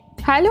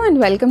Hello and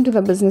welcome to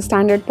the Business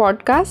Standard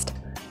Podcast.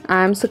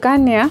 I am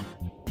Sukanya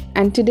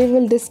and today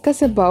we'll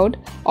discuss about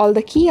all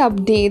the key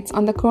updates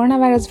on the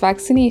coronavirus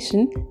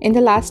vaccination in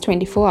the last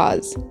 24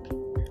 hours.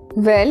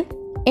 Well,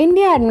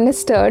 India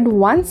administered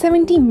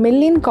 170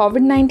 million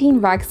COVID-19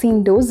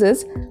 vaccine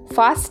doses,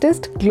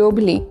 fastest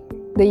globally,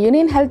 the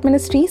Union Health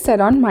Ministry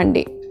said on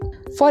Monday.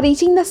 For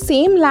reaching the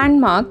same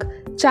landmark,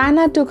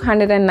 China took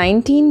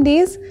 119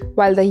 days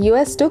while the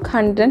US took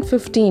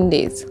 115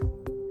 days.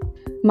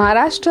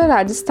 Maharashtra,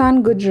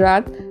 Rajasthan,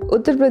 Gujarat,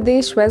 Uttar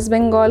Pradesh, West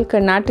Bengal,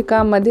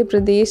 Karnataka, Madhya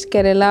Pradesh,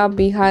 Kerala,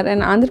 Bihar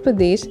and Andhra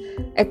Pradesh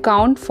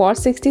account for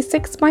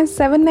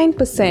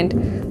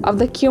 66.79% of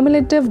the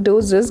cumulative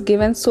doses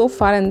given so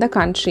far in the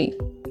country.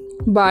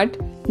 But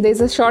there is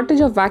a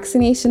shortage of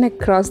vaccination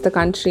across the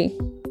country.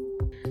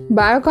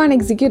 Biocon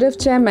Executive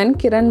Chairman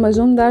Kiran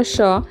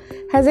Mazumdar-Shaw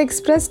has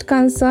expressed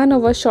concern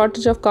over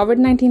shortage of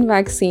COVID-19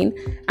 vaccine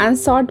and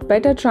sought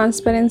better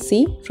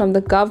transparency from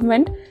the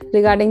government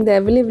regarding the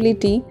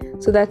availability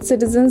so that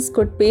citizens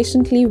could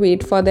patiently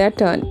wait for their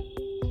turn.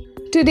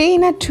 Today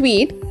in a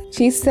tweet,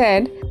 she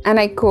said, and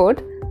I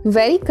quote,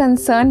 "Very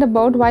concerned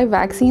about why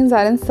vaccines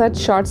are in such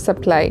short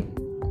supply.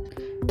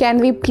 Can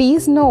we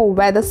please know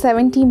where the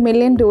 70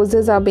 million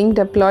doses are being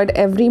deployed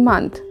every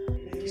month?"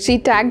 She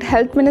tagged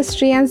Health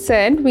Ministry and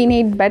said, "We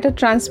need better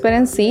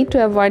transparency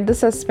to avoid the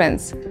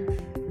suspense.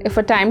 If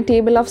a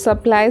timetable of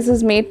supplies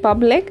is made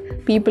public,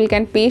 people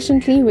can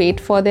patiently wait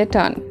for their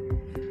turn."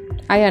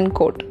 I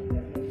unquote.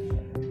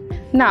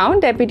 Now,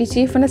 Deputy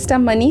Chief Minister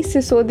Manish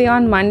Sisodia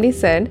on Monday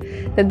said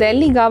the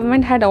Delhi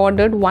government had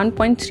ordered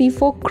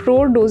 1.34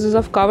 crore doses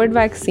of COVID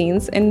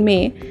vaccines in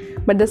May,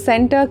 but the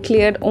centre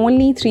cleared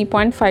only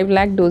 3.5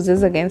 lakh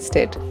doses against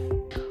it.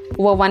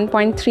 Over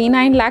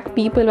 1.39 lakh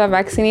people were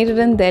vaccinated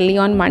in Delhi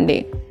on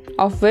Monday,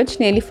 of which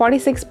nearly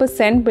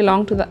 46%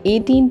 belong to the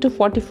 18 to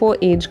 44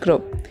 age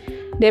group,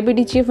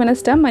 Deputy Chief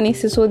Minister Manish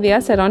Sisodia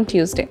said on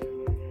Tuesday.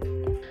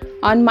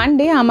 On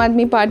Monday, Aam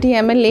Aadmi Party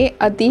MLA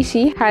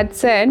Atishi had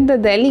said the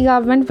Delhi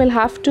government will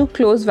have to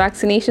close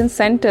vaccination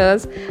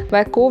centres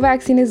where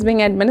Covaxin is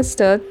being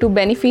administered to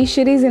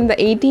beneficiaries in the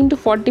 18 to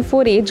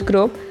 44 age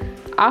group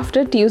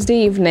after Tuesday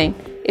evening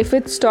if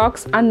its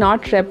stocks are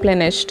not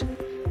replenished.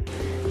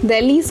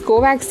 Delhi's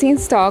Covaxin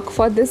stock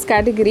for this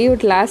category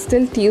would last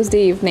till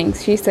Tuesday evening,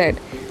 she said.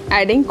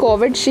 Adding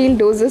COVID Shield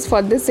doses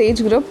for this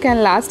age group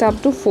can last up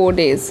to 4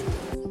 days.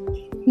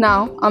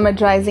 Now,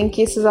 amid rising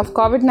cases of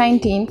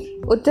COVID-19,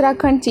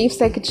 Uttarakhand Chief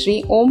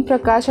Secretary Om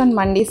Prakash on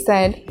Monday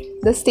said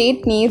the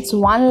state needs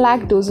 1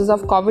 lakh doses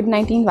of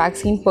COVID-19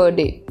 vaccine per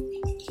day.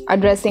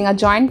 Addressing a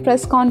joint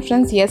press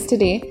conference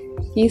yesterday,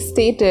 he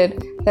stated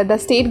that the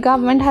state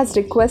government has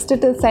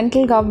requested the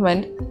central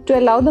government to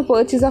allow the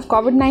purchase of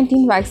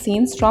COVID-19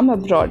 vaccines from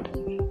abroad.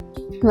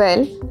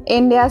 Well,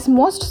 India's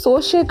most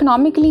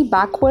socio-economically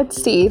backward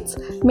states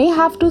may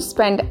have to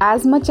spend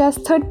as much as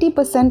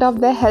 30%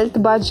 of their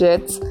health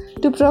budgets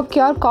to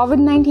procure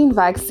COVID-19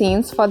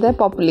 vaccines for their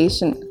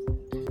population.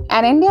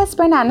 An India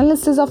Spend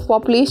analysis of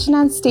population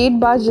and state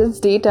budgets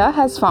data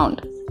has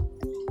found.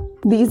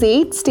 These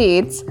 8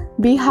 states,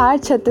 Bihar,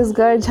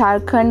 Chhattisgarh,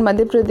 Jharkhand,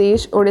 Madhya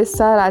Pradesh,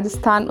 Odisha,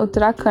 Rajasthan,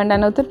 Uttarakhand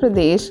and Uttar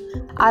Pradesh,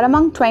 are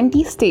among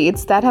 20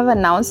 states that have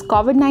announced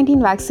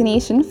COVID-19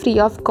 vaccination free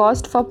of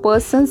cost for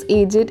persons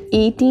aged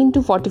 18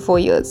 to 44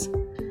 years.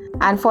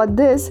 And for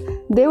this,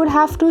 they would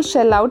have to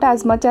shell out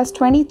as much as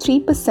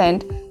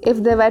 23%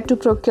 if they were to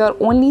procure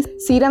only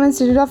Serum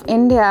Institute of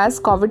India's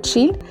COVID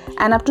Shield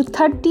and up to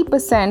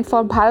 30%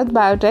 for Bharat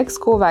Biotech's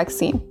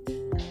Covaxin.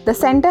 The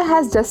centre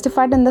has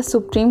justified in the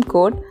Supreme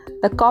Court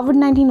the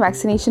COVID-19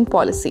 vaccination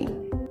policy,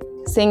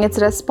 saying its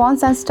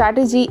response and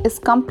strategy is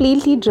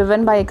completely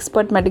driven by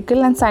expert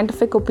medical and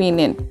scientific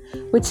opinion,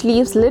 which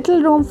leaves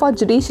little room for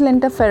judicial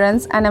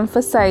interference, and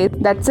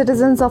emphasized that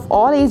citizens of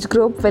all age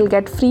groups will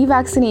get free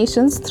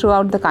vaccinations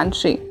throughout the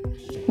country.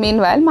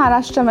 Meanwhile,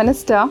 Maharashtra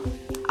Minister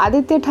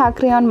Aditya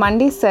Thackeray on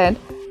Monday said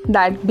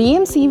that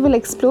BMC will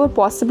explore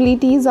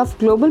possibilities of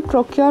global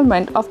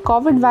procurement of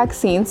COVID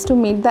vaccines to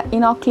meet the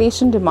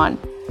inoculation demand.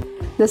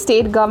 The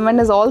state government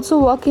is also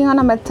working on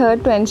a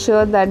method to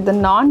ensure that the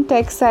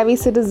non-tech-savvy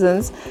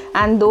citizens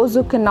and those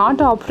who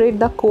cannot operate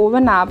the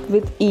CoWIN app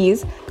with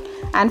ease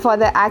and for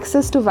their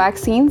access to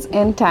vaccines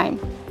in time.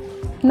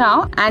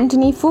 Now,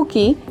 Anthony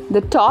Fauci,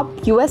 the top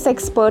US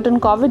expert on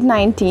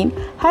COVID-19,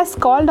 has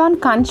called on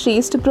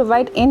countries to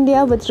provide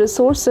India with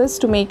resources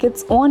to make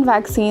its own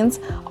vaccines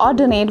or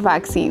donate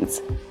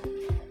vaccines.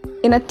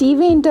 In a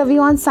TV interview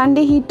on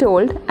Sunday, he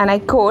told, and I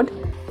quote,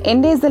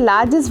 "India is the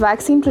largest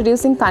vaccine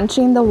producing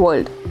country in the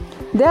world.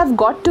 They have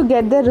got to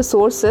get their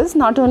resources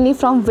not only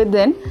from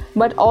within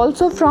but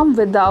also from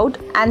without,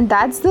 and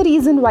that's the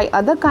reason why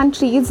other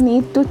countries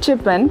need to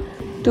chip in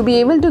to be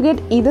able to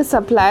get either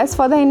supplies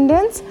for the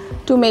Indians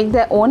to make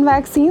their own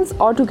vaccines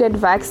or to get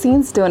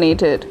vaccines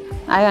donated."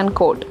 I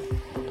unquote.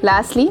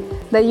 Lastly,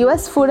 the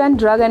US Food and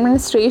Drug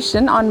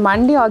Administration on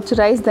Monday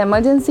authorized the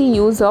emergency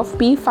use of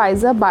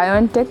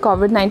Pfizer-BioNTech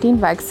COVID-19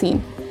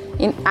 vaccine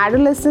in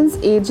adolescents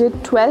aged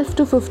 12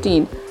 to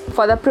 15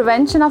 for the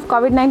prevention of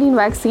COVID-19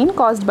 vaccine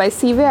caused by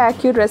severe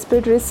acute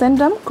respiratory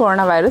syndrome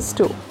coronavirus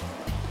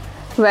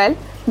 2. Well,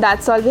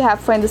 that's all we have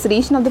for in this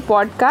edition of the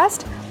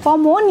podcast. For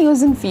more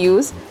news and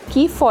views,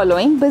 keep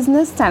following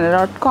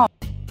businessstandard.com.